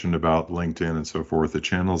you mentioned about LinkedIn and so forth, the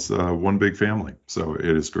channel's one big family. So it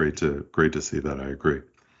is great to see that. I agree.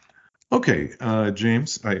 Okay,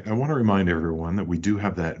 James, I want to remind everyone that we do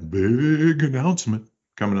have that big announcement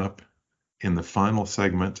coming up in the final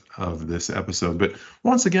segment of this episode. But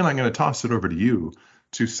once again, I'm going to toss it over to you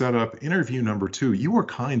to set up interview number 2. You were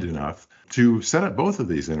kind enough to set up both of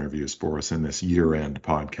these interviews for us in this year-end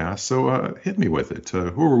podcast. So hit me with it.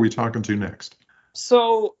 Who are we talking to next?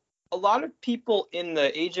 So a lot of people in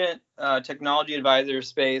the agent technology advisor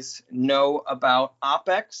space know about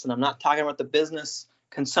OpEx, and I'm not talking about the business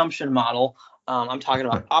consumption model. I'm talking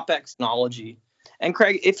about OpEx technology. And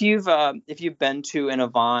Craig, if you've been to an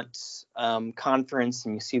Avant conference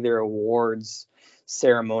and you see their awards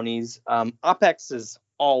ceremonies, OpEx is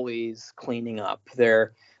always cleaning up.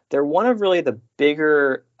 They're one of really the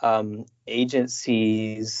bigger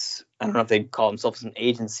agencies. I don't know if they call themselves an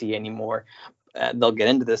agency anymore. They'll get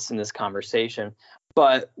into this in this conversation.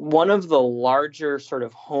 But one of the larger sort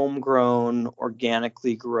of homegrown,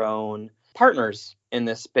 organically grown partners in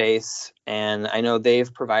this space. And I know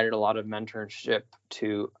they've provided a lot of mentorship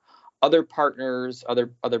to other partners,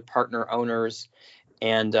 other partner owners,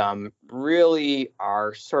 and really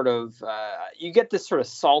are sort of, you get this sort of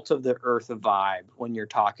salt of the earth vibe when you're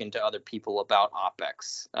talking to other people about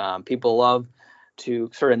OpEx. People love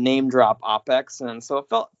to sort of name drop OpEx. And so it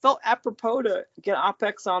felt apropos to get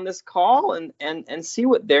OpEx on this call and see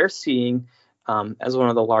what they're seeing as one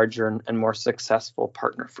of the larger and more successful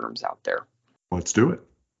partner firms out there. Let's do it.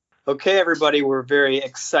 Okay, everybody, we're very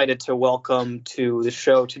excited to welcome to the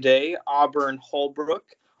show today Auburn Holbrook.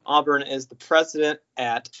 Auburn is the president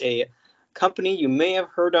at a company you may have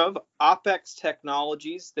heard of, OpEx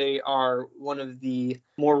Technologies. They are one of the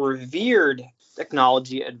more revered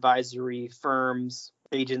technology advisory firms,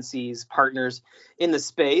 agencies, partners in the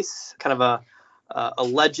space, kind of a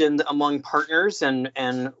legend among partners,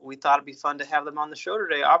 and we thought it'd be fun to have them on the show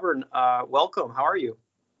today. Auburn, welcome. How are you?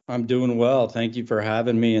 I'm doing well. Thank you for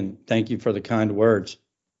having me, and thank you for the kind words.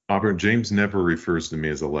 Auburn, James never refers to me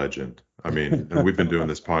as a legend. I mean, and we've been doing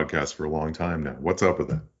this podcast for a long time now. What's up with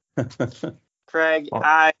that? Craig,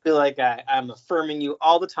 I feel like I'm affirming you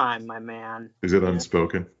all the time, my man. Is it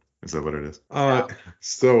unspoken? Is that what it is? Yeah.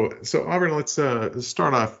 So Auburn, let's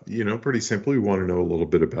start off, pretty simply. We want to know a little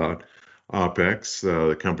bit about OpEx,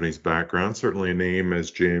 the company's background. Certainly a name,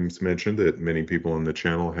 as James mentioned, that many people on the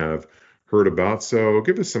channel have heard about. So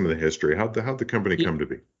give us some of the history. How'd the company come to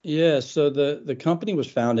be? Yeah, so the company was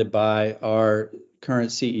founded by our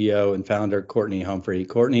current CEO and founder, Courtney Humphrey.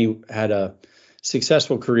 Courtney had a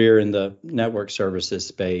successful career in the network services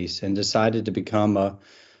space and decided to become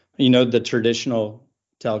the traditional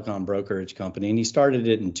telecom brokerage company. And he started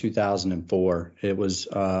it in 2004. It was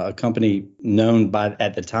a company known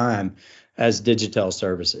at the time as Digitel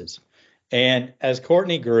Services. And as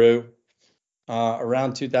Courtney grew,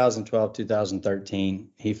 around 2012, 2013,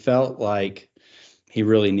 he felt like he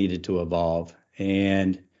really needed to evolve.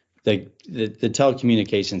 And the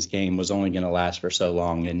telecommunications game was only going to last for so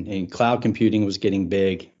long. And cloud computing was getting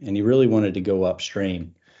big, and he really wanted to go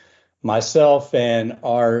upstream. Myself and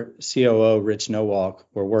our COO, Rich Nowalk,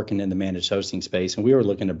 were working in the managed hosting space, and we were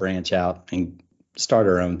looking to branch out and start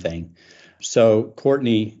our own thing. So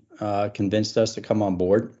Courtney convinced us to come on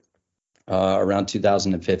board around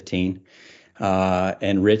 2015.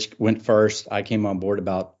 And Rich went first. I came on board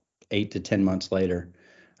about 8 to 10 months later.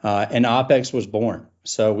 And OpEx was born.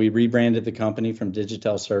 So we rebranded the company from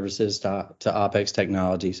Digitel Services to OpEx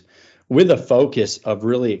Technologies with a focus of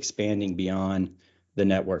really expanding beyond the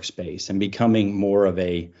network space and becoming more of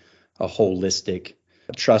a holistic,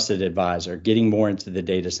 trusted advisor, getting more into the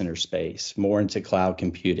data center space, more into cloud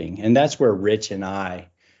computing. And that's where Rich and I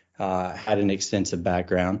had an extensive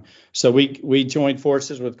background. So we joined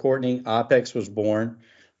forces with Courtney. OpEx was born.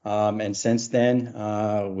 And since then,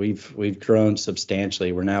 we've grown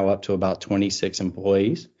substantially. We're now up to about 26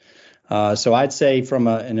 employees. So I'd say from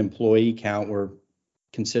an employee count, we're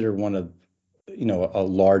considered one of, a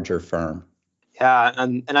larger firm. Yeah,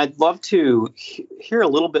 and I'd love to hear a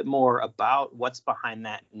little bit more about what's behind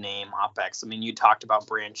that name, OpEx. I mean, you talked about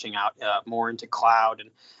branching out more into cloud, and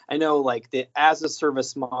I know like the as a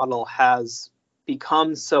service model has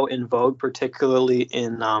become so in vogue, particularly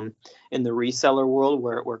in the reseller world,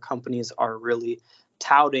 where companies are really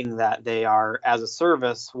touting that they are as a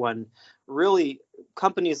service, when really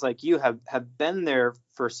companies like you have been there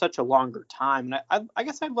for such a longer time. And I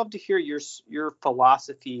guess I'd love to hear your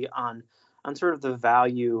philosophy on sort of the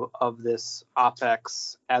value of this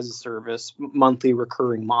OpEx as a service monthly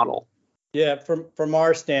recurring model. Yeah, from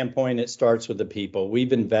our standpoint, it starts with the people.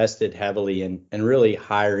 We've invested heavily in really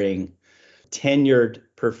hiring tenured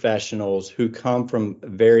professionals who come from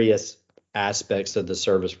various aspects of the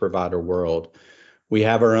service provider world. We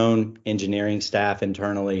have our own engineering staff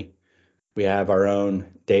internally. We have our own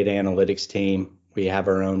data analytics team. We have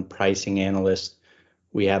our own pricing analyst.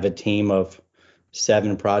 We have a team of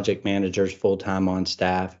 7 project managers full-time on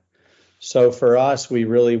staff. So for us, we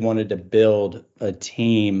really wanted to build a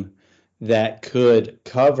team that could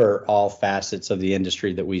cover all facets of the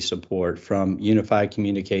industry that we support, from unified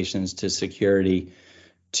communications to security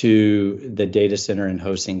to the data center and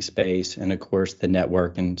hosting space, and of course the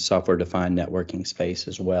network and software-defined networking space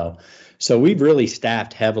as well. So we've really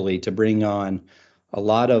staffed heavily to bring on a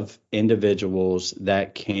lot of individuals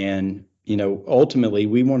that can, ultimately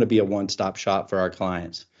we want to be a one-stop shop for our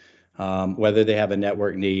clients, whether they have a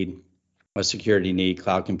network need, a security need,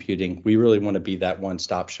 cloud computing. We really want to be that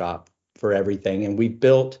one-stop shop for everything. And we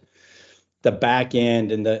built the back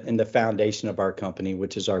end and the foundation of our company,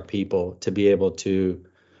 which is our people, to be able to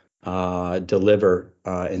deliver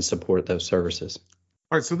and support those services.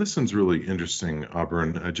 All right, so this one's really interesting,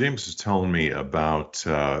 Auburn. James is telling me about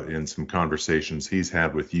in some conversations he's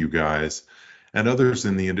had with you guys and others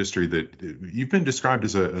in the industry that you've been described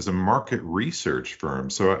as a market research firm.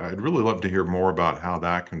 So I'd really love to hear more about how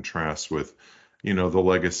that contrasts with, the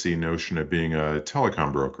legacy notion of being a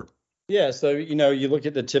telecom broker. Yeah, so you look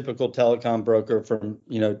at the typical telecom broker from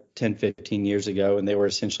 10, 15 years ago, and they were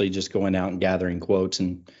essentially just going out and gathering quotes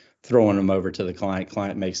and throwing them over to the client.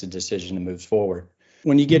 Client makes a decision and moves forward.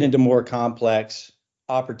 When you get into more complex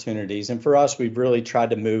opportunities, and for us, we've really tried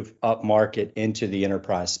to move up market into the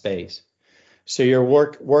enterprise space. So you're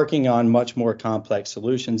working on much more complex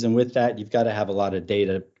solutions, and with that, you've got to have a lot of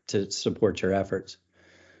data to support your efforts.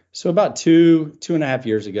 So about 2.5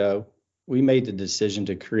 years ago, we made the decision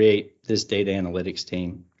to create this data analytics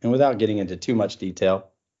team. And without getting into too much detail,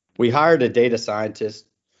 we hired a data scientist,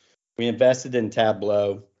 we invested in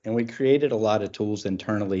Tableau, and we created a lot of tools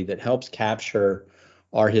internally that helps capture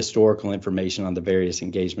our historical information on the various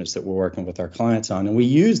engagements that we're working with our clients on. And we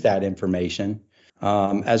use that information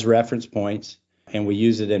as reference points, and we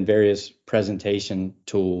use it in various presentation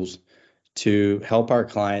tools to help our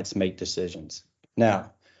clients make decisions.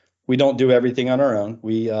 Now, we don't do everything on our own.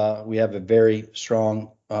 We have a very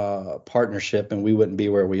strong partnership, and we wouldn't be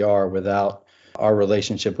where we are without our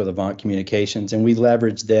relationship with Avant Communications, and we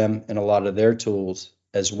leverage them in a lot of their tools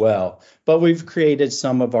as well. But we've created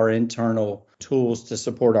some of our internal tools to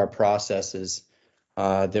support our processes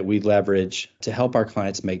that we leverage to help our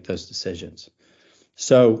clients make those decisions.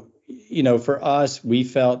 So, for us, we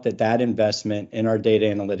felt that investment in our data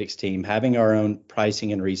analytics team, having our own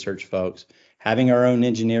pricing and research folks, having our own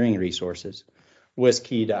engineering resources, was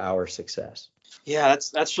key to our success. Yeah,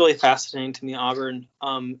 that's really fascinating to me, Auburn.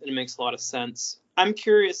 It makes a lot of sense. I'm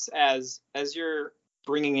curious, as you're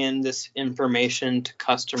bringing in this information to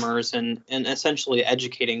customers and essentially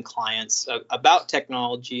educating clients about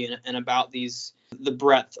technology and about the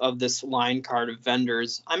breadth of this line card of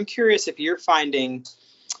vendors. I'm curious if you're finding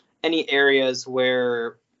any areas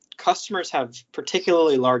where customers have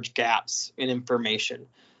particularly large gaps in information,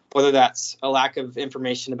 whether that's a lack of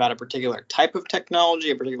information about a particular type of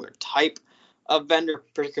technology, a particular type of vendor,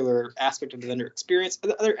 particular aspect of the vendor experience.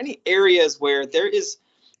 Are there any areas where there is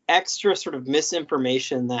extra sort of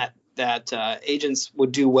misinformation that agents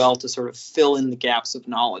would do well to sort of fill in the gaps of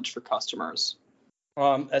knowledge for customers?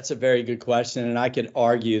 That's a very good question, and I could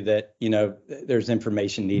argue that there's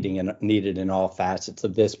information needed in all facets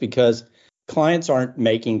of this, because clients aren't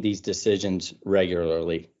making these decisions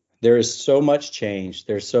regularly. There is so much change.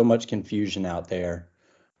 There's so much confusion out there.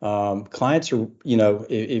 Clients are,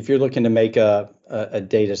 if you're looking to make a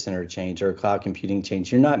data center change or a cloud computing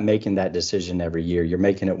change, you're not making that decision every year. You're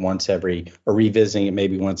making it revisiting it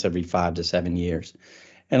maybe once every 5 to 7 years.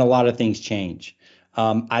 And a lot of things change.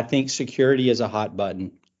 I think security is a hot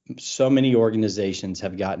button. So many organizations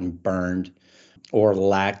have gotten burned or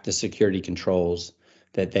lack the security controls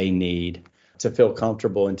that they need to feel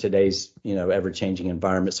comfortable in today's, ever-changing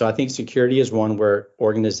environment. So I think security is one where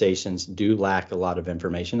organizations do lack a lot of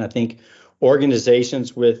information. I think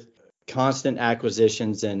organizations with constant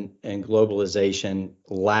acquisitions and globalization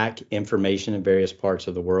lack information in various parts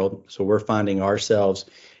of the world. So we're finding ourselves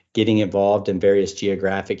getting involved in various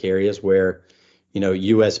geographic areas where,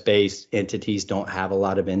 U.S.-based entities don't have a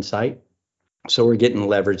lot of insight. So we're getting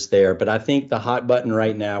leverage there. But I think the hot button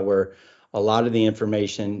right now where a lot of the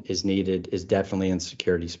information is needed is definitely in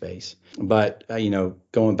security space. But,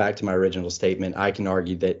 going back to my original statement, I can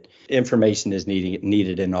argue that information is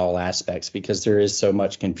needed in all aspects, because there is so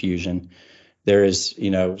much confusion. There is,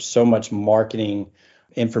 so much marketing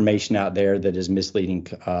information out there that is misleading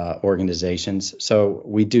organizations. So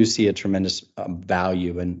we do see a tremendous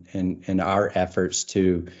value in our efforts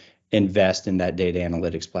to invest in that data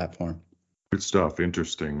analytics platform. Good stuff.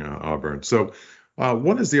 Interesting, Auburn. So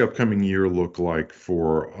what does the upcoming year look like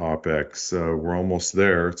for OpEx? We're almost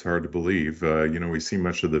there. It's hard to believe. We see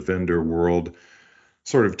much of the vendor world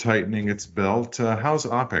sort of tightening its belt. How's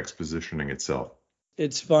OpEx positioning itself?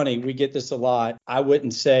 It's funny. We get this a lot. I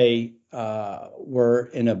wouldn't say we're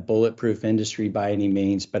in a bulletproof industry by any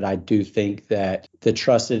means, but I do think that the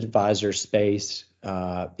trusted advisor space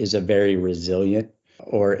is a very resilient,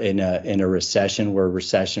 or in a recession, we're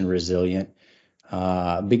recession resilient,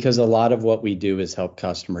 because a lot of what we do is help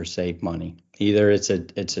customers save money. Either it's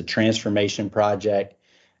a transformation project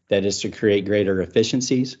that is to create greater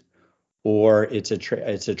efficiencies, or it's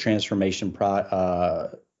a transformation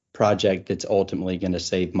project that's ultimately going to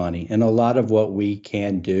save money. And a lot of what we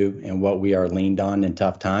can do and what we are leaned on in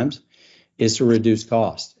tough times is to reduce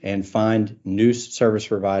costs and find new service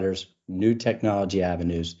providers, new technology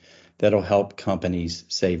avenues that'll help companies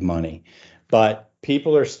save money. But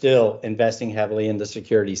people are still investing heavily in the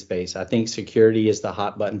security space. I think security is the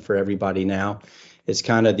hot button for everybody now. It's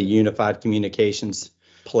kind of the unified communications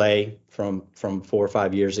play from 4 or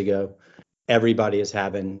 5 years ago. Everybody is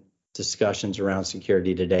having discussions around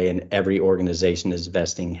security today, and every organization is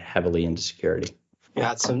investing heavily into security.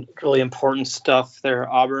 Yeah, it's some really important stuff there,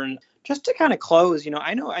 Auburn. Just to kind of close,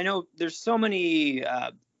 I know there's so many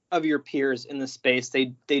of your peers in the space.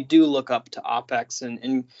 They do look up to OpEx,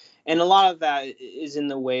 and a lot of that is in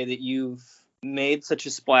the way that you've made such a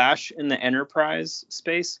splash in the enterprise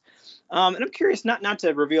space. And I'm curious, not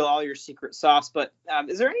to reveal all your secret sauce, but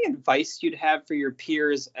is there any advice you'd have for your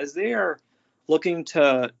peers as they are looking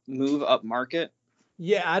to move up market?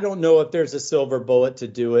 Yeah, I don't know if there's a silver bullet to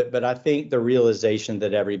do it, but I think the realization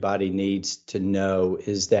that everybody needs to know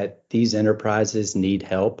is that these enterprises need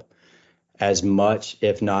help as much,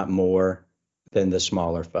 if not more, than the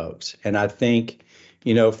smaller folks. And I think,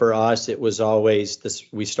 for us, it was always this.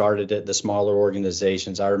 We started at the smaller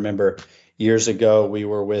organizations. I remember years ago, we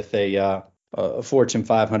were with a Fortune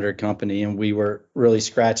 500 company, and we were really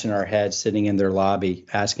scratching our heads sitting in their lobby,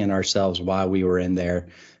 asking ourselves why we were in there.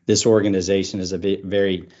 This organization is a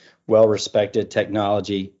very well-respected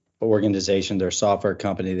technology organization. They're a software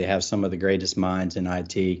company. They have some of the greatest minds in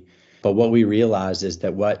IT. But what we realized is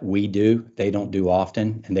that what we do, they don't do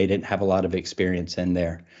often, and they didn't have a lot of experience in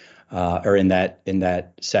there, or in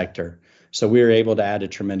that sector. So we were able to add a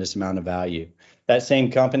tremendous amount of value. That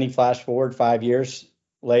same company, flash forward 5 years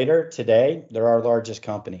later, today, they're our largest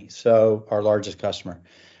company, so our largest customer.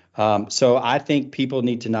 So I think people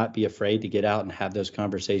need to not be afraid to get out and have those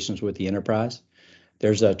conversations with the enterprise.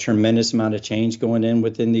 There's a tremendous amount of change going in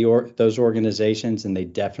within those organizations, and they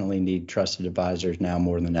definitely need trusted advisors now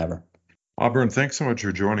more than ever. Auburn, thanks so much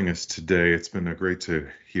for joining us today. It's been great to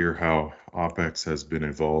hear how OpEx has been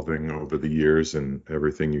evolving over the years and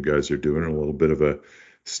everything you guys are doing, and a little bit of a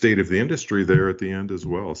state of the industry there at the end as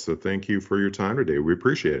well. So thank you for your time today. We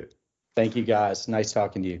appreciate it. Thank you, guys. Nice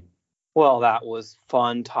talking to you. Well, that was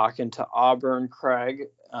fun talking to Auburn, Craig.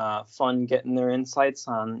 Fun getting their insights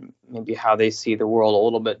on maybe how they see the world a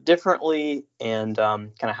little bit differently, and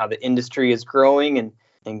kind of how the industry is growing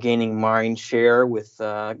and gaining mind share with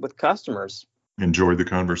customers. Enjoyed the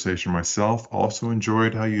conversation myself. Also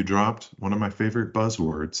enjoyed how you dropped one of my favorite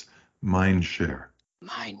buzzwords, mind share.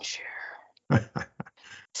 Mind share.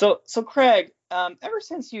 So Craig, ever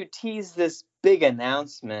since you teased this big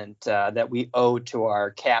announcement that we owe to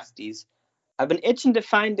our Casties, I've been itching to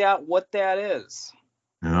find out what that is.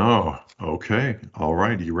 Oh, okay. All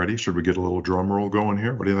right. You ready? Should we get a little drum roll going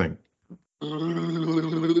here? What do you think?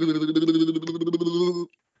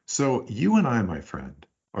 So you and I, my friend,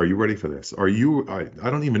 are you ready for this? Are you? I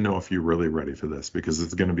don't even know if you're really ready for this, because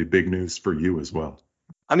it's going to be big news for you as well.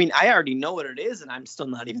 I mean, I already know what it is, and I'm still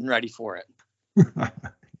not even ready for it.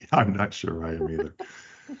 I'm not sure I am either.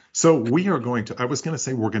 So we are going to, I was going to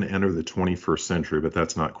say we're going to enter the 21st century, but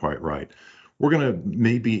that's not quite right. We're going to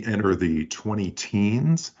maybe enter the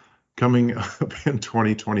 20-teens coming up in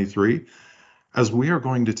 2023, as we are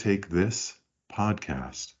going to take this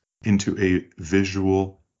podcast into a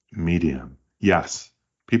visual medium. Yes,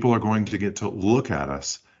 people are going to get to look at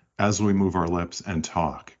us as we move our lips and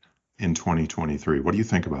talk in 2023. What do you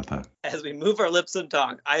think about that? As we move our lips and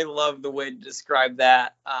talk, I love the way to describe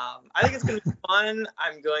that. I think it's going to be fun.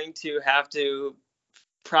 I'm going to have to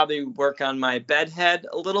probably work on my bedhead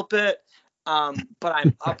a little bit, but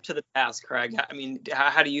I'm up to the task, Craig. I mean,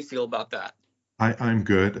 how do you feel about that? I'm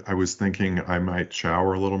good. I was thinking I might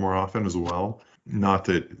shower a little more often as well. Not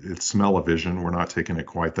that it's smell-o-vision. We're not taking it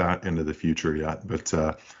quite that into the future yet, but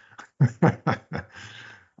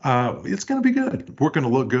it's going to be good. We're going to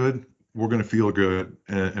look good. We're going to feel good,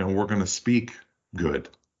 and we're going to speak good.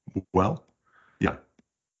 Well, yeah,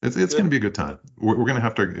 it's going to be a good time. We're going to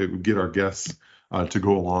have to get our guests to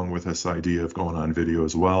go along with this idea of going on video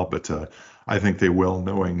as well, but I think they will,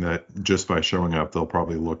 knowing that just by showing up, they'll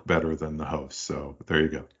probably look better than the host. So there you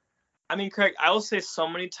go. I mean, Craig, I will say so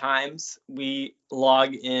many times we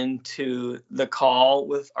log into the call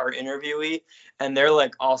with our interviewee, and they're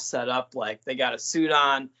like all set up, like they got a suit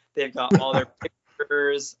on, they've got all their pictures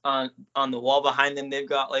exhibitors on the wall behind them, they've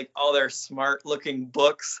got like all their smart looking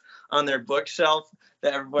books on their bookshelf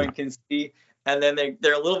that everyone can see. And then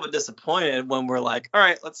they're a little bit disappointed when we're like, all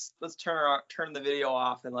right, let's turn the video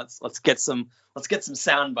off and let's get some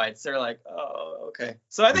sound bites. They're like, oh, okay.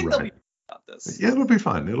 So I think they'll be about this. Yeah, it'll be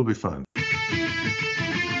fun. It'll be fun.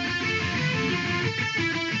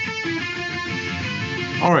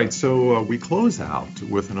 All right, so we close out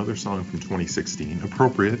with another song from 2016,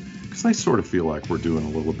 appropriate, because I sort of feel like we're doing a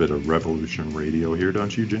little bit of revolution radio here,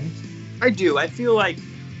 don't you, James? I do. I feel like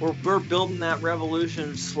we're building that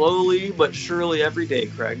revolution slowly but surely every day,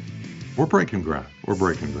 Craig. We're breaking ground.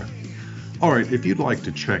 All right, if you'd like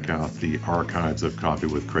to check out the archives of Coffee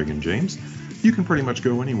with Craig and James, you can pretty much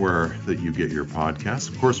go anywhere that you get your podcasts.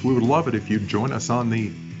 Of course, we would love it if you'd join us on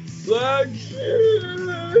the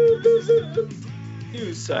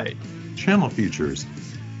news site,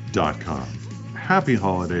 channelfeatures.com. Happy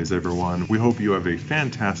holidays, everyone. We hope you have a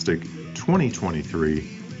fantastic 2023,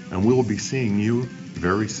 and we'll be seeing you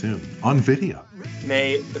very soon on video.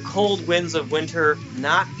 May the cold winds of winter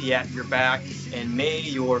not be at your back, and may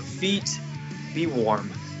your feet be warm.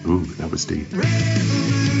 Ooh, that was deep.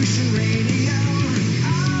 Revolution Radio.